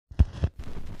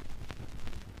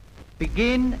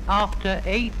Begin after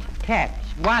 8 taps.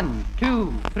 1,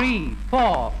 2, 3,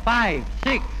 4, 5,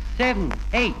 6, 7,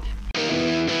 8.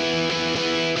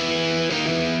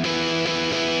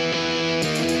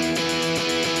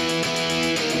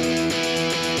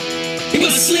 He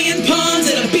was slinging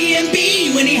pawns at a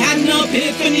B&B when he had an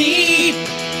epiphany.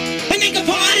 And they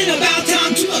complained about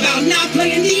time too, about not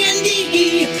playing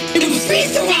D&D. It was free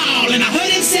for all, and I heard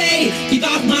him say, "Keep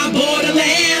off my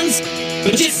borderlands.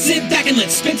 But just sit back and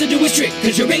let Spencer do his trick,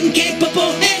 cause you're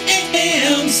incapable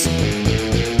hams."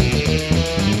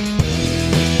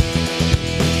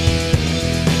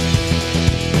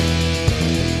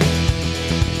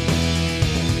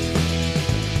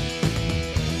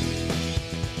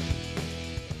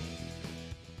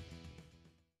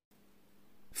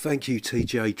 Thank you,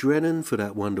 TJ Drennan, for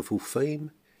that wonderful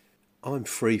theme. I'm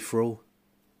Free For All,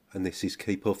 and this is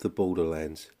Keep Off the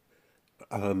Borderlands.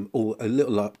 A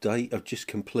little update. I've just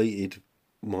completed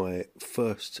my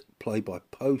first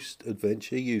play-by-post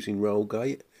adventure using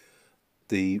Rollgate.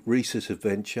 The Rhesus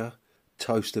adventure,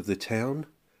 Toast of the Town.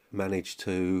 Managed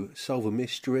to solve a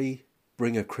mystery,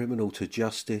 bring a criminal to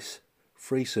justice,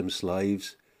 free some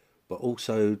slaves, but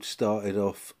also started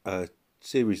off a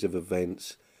series of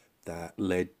events that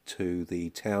led to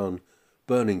the town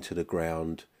burning to the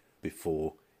ground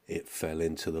before it fell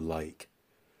into the lake.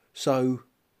 So,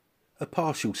 a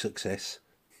partial success.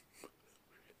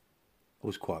 I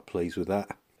was quite pleased with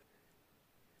that.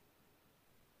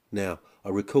 Now, I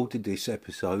recorded this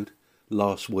episode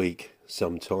last week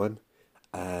sometime,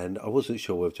 and I wasn't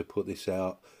sure whether to put this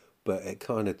out, but it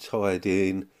kind of tied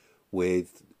in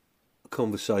with a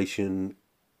conversation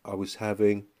I was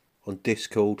having on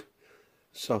Discord.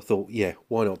 So I thought, yeah,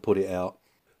 why not put it out?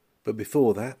 But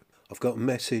before that, I've got a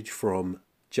message from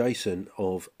Jason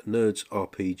of Nerds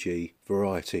RPG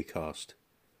Variety Cast.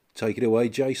 Take it away,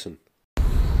 Jason.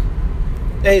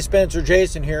 Hey Spencer,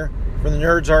 Jason here from the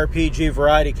Nerds RPG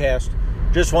Variety Cast.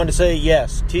 Just wanted to say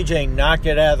yes, TJ knocked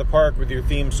it out of the park with your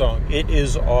theme song. It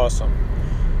is awesome.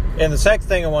 And the second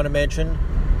thing I want to mention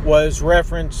was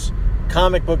reference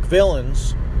comic book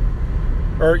villains,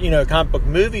 or, comic book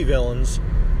movie villains.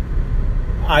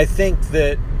 I think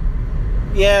that,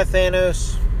 yeah,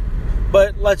 Thanos,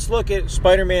 but let's look at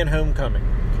Spider-Man Homecoming.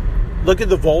 Look at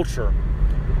the Vulture,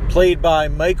 played by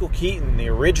Michael Keaton, the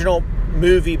original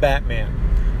movie Batman.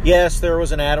 Yes, there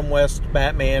was an Adam West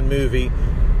Batman movie,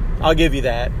 I'll give you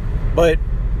that, but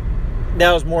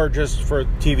that was more just for a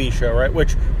TV show, right?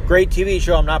 Which, great TV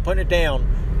show, I'm not putting it down,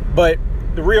 but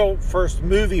the real first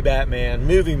movie Batman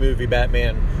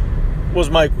was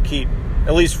Michael Keaton.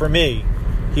 At least for me,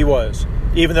 he was.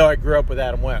 Even though I grew up with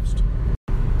Adam West.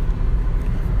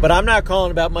 But I'm not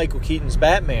calling about Michael Keaton's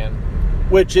Batman,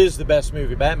 which is the best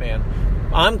movie Batman.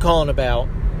 I'm calling about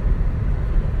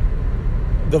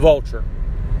the Vulture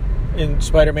in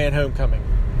Spider-Man Homecoming.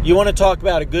 You want to talk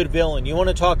about a good villain. You want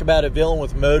to talk about a villain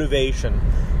with motivation.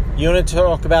 You want to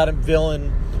talk about a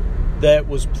villain that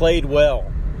was played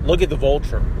well. Look at the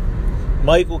Vulture.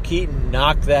 Michael Keaton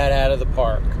knocked that out of the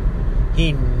park.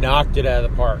 He knocked it out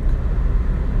of the park.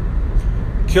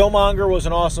 Killmonger was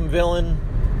an awesome villain.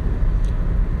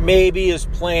 Maybe his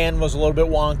plan was a little bit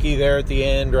wonky there at the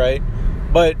end, right?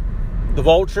 But the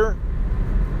Vulture,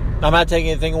 I'm not taking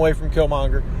anything away from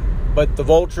Killmonger, but the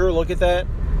Vulture, look at that.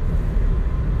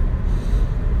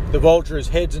 The Vulture is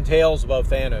heads and tails above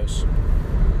Thanos.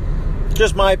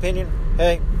 Just my opinion.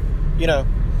 Hey,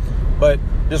 but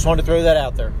just wanted to throw that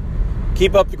out there.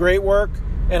 Keep up the great work,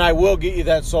 and I will get you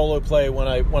that solo play when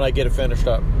I get it finished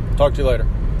up. Talk to you later.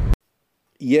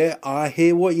 Yeah, I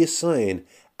hear what you're saying.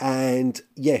 And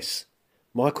yes,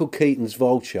 Michael Keaton's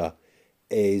Vulture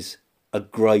is a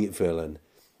great villain.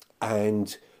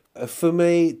 And for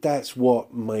me, that's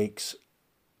what makes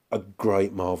a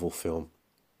great Marvel film.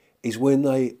 Is when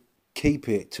they keep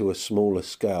it to a smaller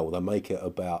scale. They make it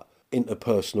about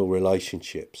interpersonal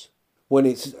relationships. When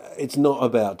it's not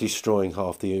about destroying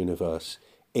half the universe.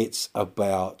 It's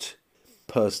about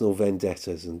personal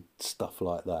vendettas and stuff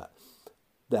like that.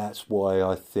 That's why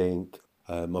I think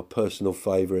my personal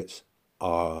favourites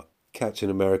are Captain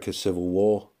America Civil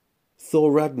War,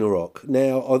 Thor Ragnarok.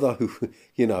 Now, although,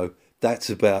 that's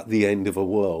about the end of a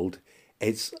world,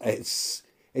 it's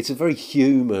a very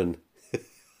human,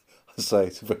 I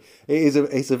say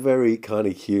it's a very kind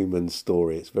of human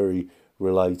story. It's very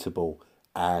relatable.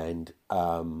 And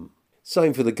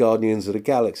same for the Guardians of the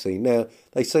Galaxy. Now,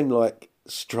 they seem like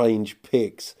strange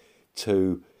picks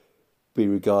to be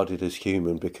regarded as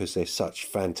human because they're such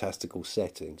fantastical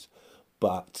settings,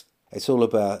 but it's all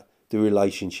about the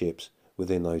relationships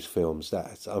within those films.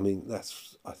 That's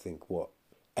I think what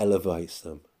elevates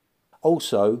them.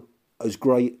 Also, as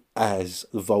great as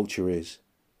the Vulture is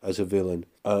as a villain,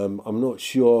 I'm not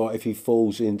sure if he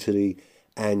falls into the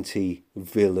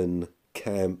anti-villain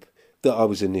camp that I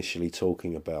was initially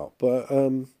talking about, but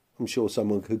I'm sure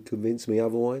someone could convince me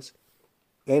otherwise.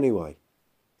 Anyway,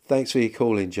 thanks for your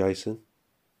calling, Jason.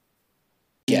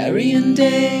 Gary and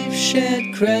Dave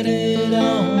shared credit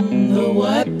on the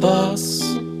white box,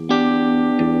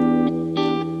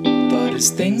 but as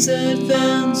things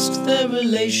advanced, their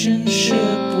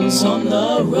relationship was on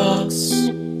the rocks.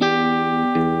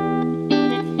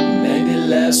 Maybe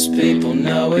less people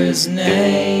know his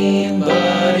name,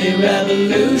 but he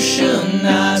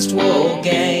revolutionized war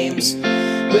games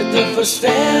with the first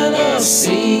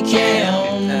fantasy campaign.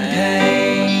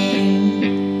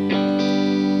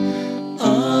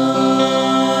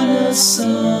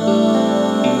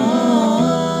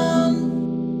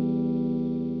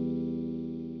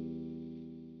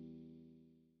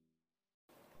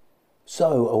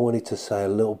 So I wanted to say a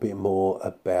little bit more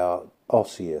about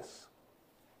Osseous.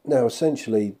 Now,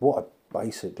 essentially, what I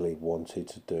basically wanted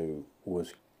to do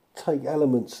was take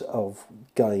elements of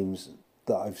games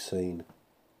that I've seen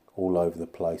all over the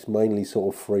place, mainly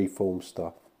sort of freeform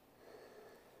stuff,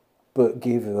 but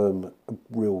give them a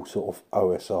real sort of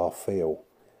OSR feel.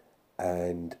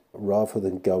 And rather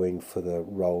than going for the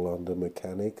roll under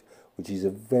mechanic, which is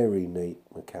a very neat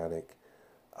mechanic,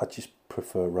 I just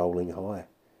prefer rolling high.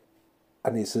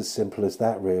 And it's as simple as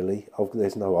that, really.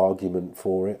 There's no argument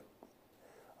for it.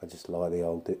 I just like the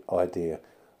old idea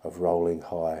of rolling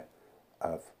high,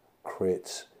 of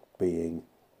crits being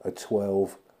a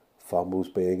 12, fumbles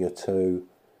being a 2.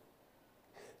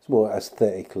 It's more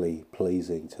aesthetically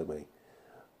pleasing to me.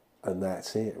 And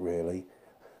that's it, really.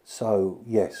 So,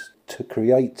 yes, to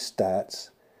create stats,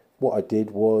 what I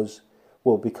did was,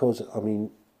 because, a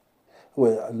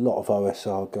lot of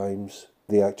OSR games,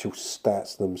 the actual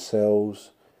stats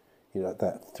themselves,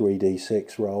 that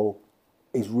 3d6 roll,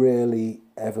 is rarely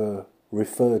ever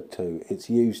referred to. It's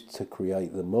used to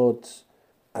create the mods,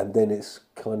 and then it's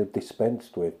kind of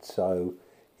dispensed with. So,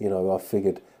 I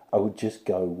figured I would just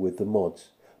go with the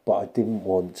mods, but I didn't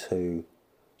want to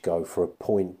go for a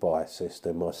point buy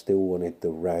system. I still wanted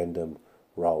the random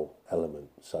roll element.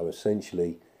 So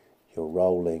essentially, you're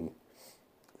rolling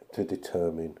to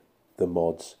determine the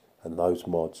mods, and those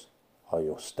mods are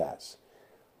your stats.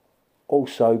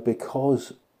 Also,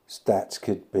 because stats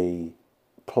could be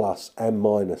plus and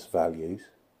minus values,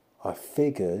 I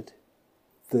figured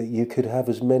that you could have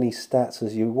as many stats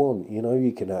as you want.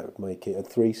 You can make it a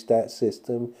 3-stat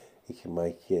system. You can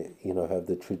make it, have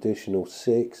the traditional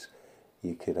 6.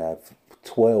 You could have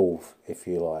 12 if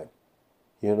you like.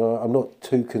 I'm not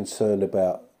too concerned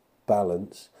about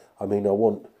balance. I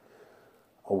want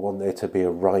there to be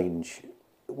a range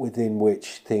within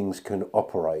which things can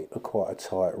operate, quite a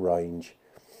tight range,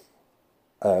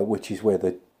 which is where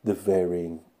the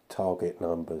varying target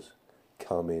numbers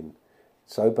come in.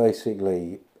 So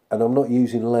basically, and I'm not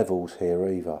using levels here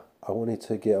either. I wanted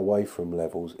to get away from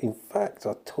levels. In fact,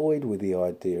 I toyed with the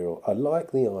idea, I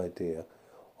like the idea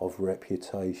of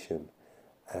reputation,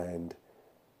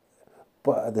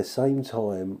 but at the same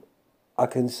time, I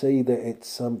can see that it's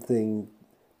something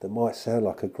that might sound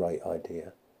like a great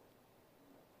idea,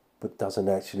 but doesn't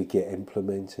actually get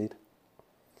implemented.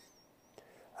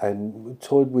 And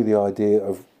toyed with the idea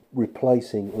of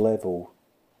replacing level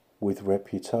with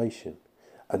reputation,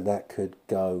 and that could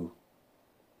go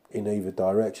in either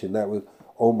direction. That would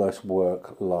almost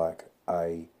work like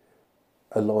a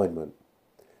alignment.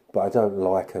 But I don't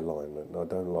like alignment. I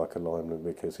don't like alignment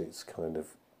because it's kind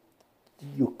of,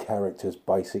 your character's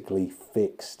basically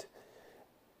fixed,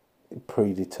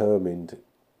 predetermined.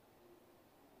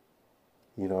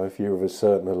 If you're of a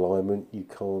certain alignment, you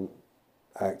can't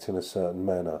act in a certain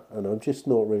manner. And I'm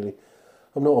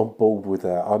not on board with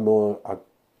that. I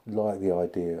like the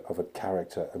idea of a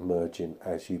character emerging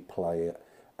as you play it,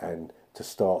 and to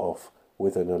start off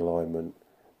with an alignment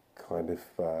kind of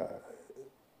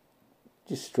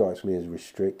just strikes me as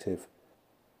restrictive.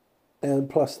 And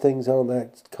plus, things aren't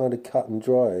that kind of cut and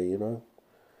dry,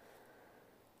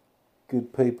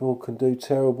 Good people can do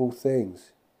terrible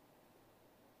things.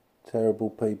 Terrible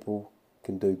people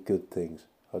can do good things.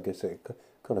 I guess it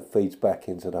kind of feeds back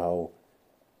into the whole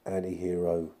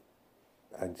anti-hero,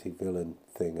 anti-villain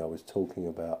thing I was talking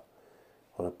about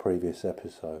on a previous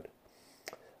episode.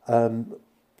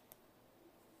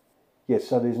 Yes,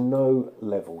 so there's no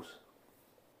levels.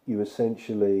 You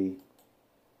essentially,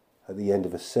 at the end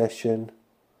of a session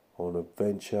or an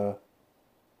adventure,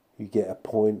 you get a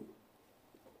point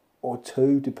or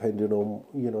 2, depending on,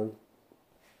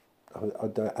 I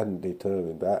hadn't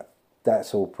determined that.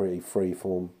 That's all pretty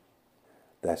freeform.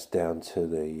 that's down to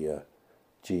the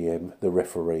GM, the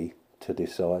referee, to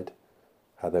decide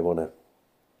how they want to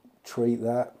treat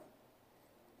that.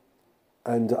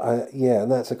 And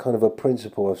and that's a kind of a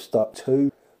principle I've stuck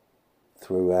to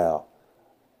throughout.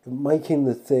 Making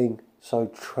the thing so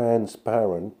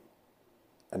transparent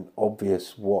and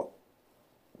obvious what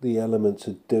the elements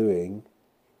are doing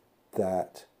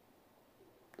that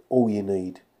all you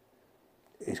need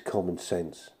is common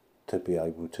sense to be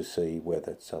able to see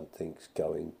whether something's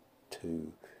going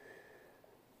to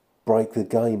break the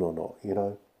game or not, you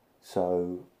know.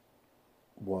 So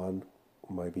 1,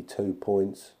 maybe 2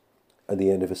 points at the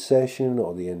end of a session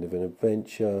or the end of an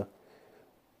adventure.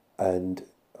 And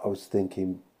I was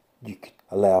thinking you could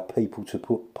allow people to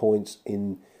put points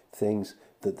in things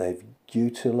that they've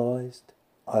utilised.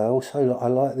 I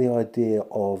like the idea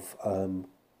of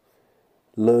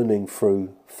learning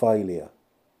through failure.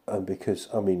 And because,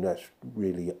 I mean, that's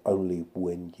really only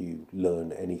when you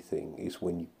learn anything is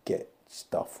when you get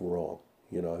stuff wrong,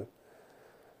 you know.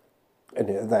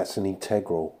 And that's an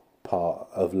integral part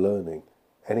of learning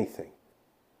anything.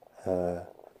 But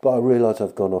I realise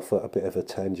I've gone off at a bit of a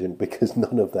tangent because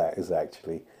none of that is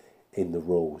actually in the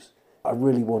rules. I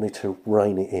really wanted to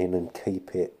rein it in and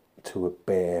keep it to a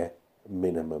bare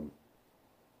minimum.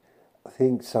 I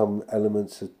think some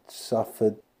elements have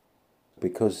suffered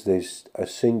because there's a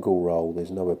single roll, there's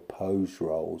no opposed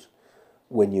rolls.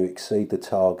 When you exceed the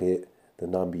target, the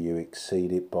number you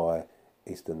exceed it by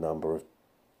is the number of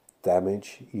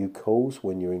damage you cause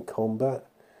when you're in combat.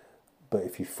 But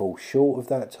if you fall short of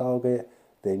that target,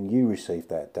 then you receive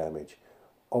that damage.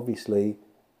 Obviously,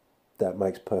 that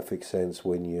makes perfect sense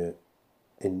when you're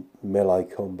in melee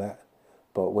combat,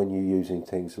 but when you're using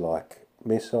things like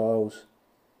missiles,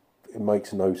 it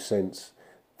makes no sense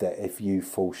that if you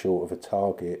fall short of a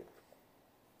target,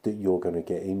 that you're going to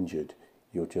get injured.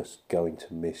 You're just going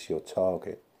to miss your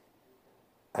target.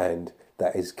 And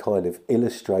that is kind of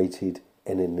illustrated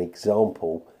in an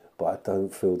example, but I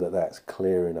don't feel that that's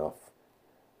clear enough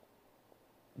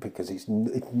because it's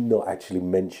not actually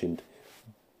mentioned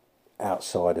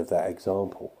outside of that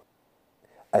example.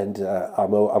 And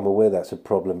I'm aware that's a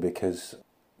problem because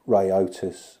Ray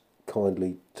Otis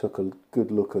kindly took a good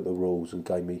look at the rules and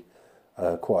gave me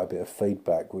quite a bit of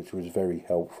feedback, which was very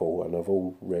helpful, and I've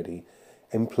already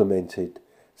implemented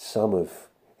some of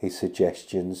his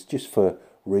suggestions just for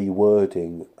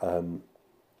rewording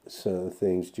certain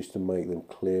things just to make them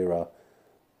clearer.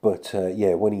 But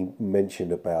when he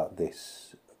mentioned about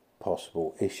this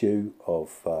possible issue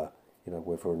of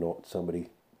whether or not somebody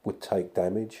would take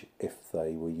damage if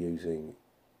they were using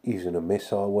a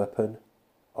missile weapon,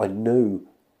 I knew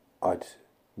I'd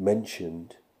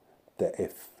mentioned that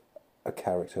if a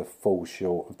character falls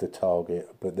short of the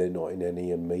target but they're not in any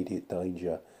immediate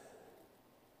danger,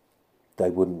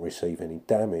 they wouldn't receive any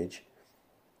damage.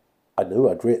 I knew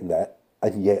I'd written that,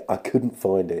 and yet I couldn't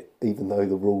find it, even though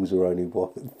the rules are only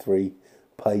 3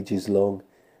 pages long.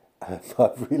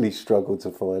 I've really struggled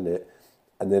to find it,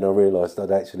 and then I realised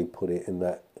I'd actually put it in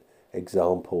that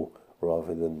example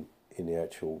rather than in the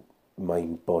actual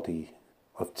main body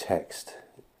of text.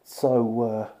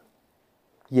 So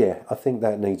I think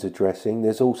that needs addressing.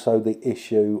 There's also the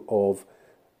issue of,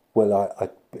 I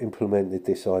implemented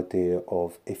this idea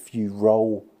of if you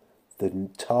roll the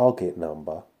target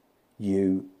number,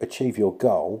 you achieve your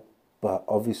goal, but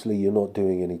obviously you're not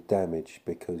doing any damage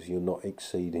because you're not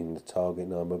exceeding the target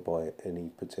number by any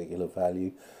particular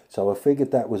value. So I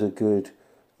figured that was a good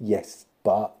yes,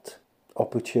 but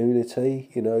opportunity,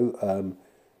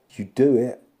 you do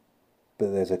it,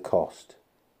 but there's a cost.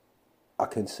 I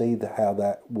can see how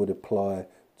that would apply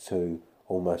to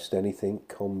almost anything,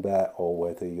 combat, or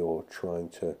whether you're trying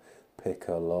to pick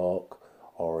a lock,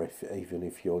 or even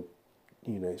if you're,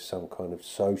 some kind of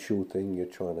social thing, you're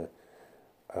trying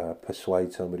to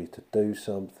persuade somebody to do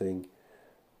something,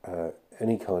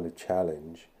 any kind of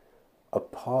challenge,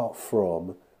 apart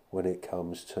from when it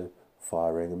comes to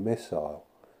firing a missile,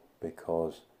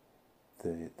 because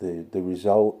the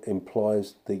result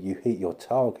implies that you hit your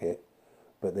target,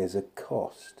 but there's a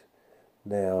cost.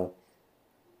 Now,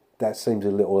 that seems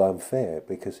a little unfair,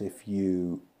 because if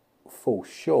you fall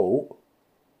short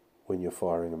when you're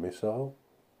firing a missile,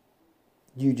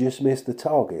 you just miss the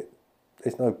target.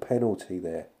 There's no penalty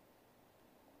there,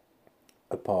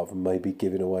 apart from maybe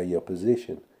giving away your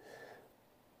position.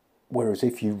 Whereas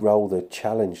if you roll the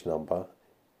challenge number,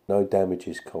 no damage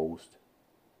is caused,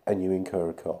 and you incur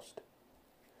a cost.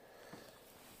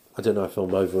 I don't know if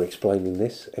I'm over-explaining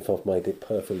this, if I've made it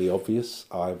perfectly obvious.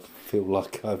 I feel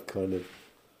like I've kind of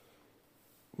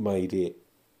made it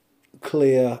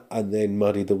clear and then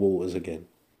muddied the waters again.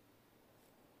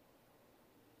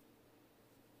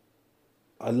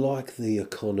 I like the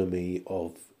economy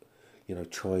of,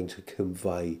 trying to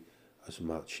convey as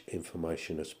much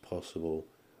information as possible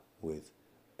with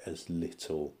as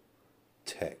little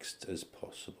text as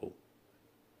possible.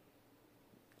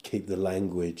 Keep the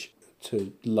language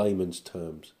to layman's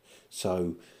terms.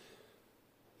 So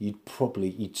you'd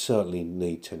certainly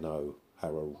need to know how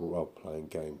a role-playing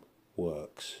game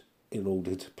works in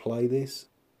order to play this.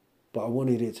 But I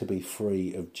wanted it to be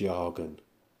free of jargon.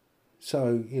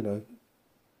 So,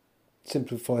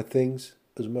 simplify things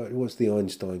as much. What's the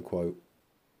Einstein quote?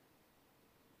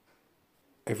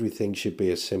 Everything should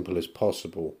be as simple as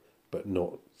possible, but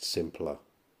not simpler.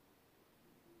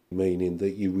 Meaning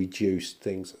that you reduce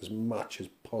things as much as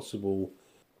possible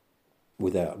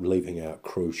without leaving out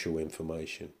crucial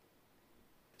information.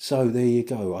 So there you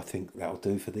go. I think that'll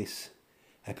do for this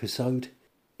episode.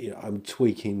 I'm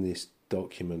tweaking this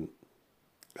document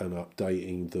and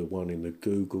updating the one in the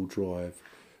Google Drive.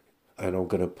 And I'm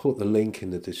going to put the link in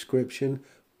the description.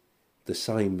 The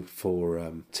same for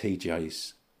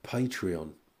TJ's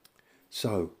Patreon.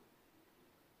 So,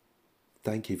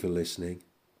 thank you for listening.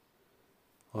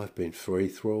 I've been Free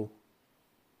Thrall.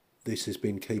 This has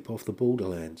been Keep Off the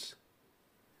Borderlands.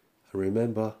 And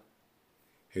remember,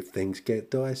 if things get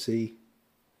dicey,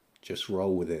 just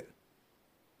roll with it.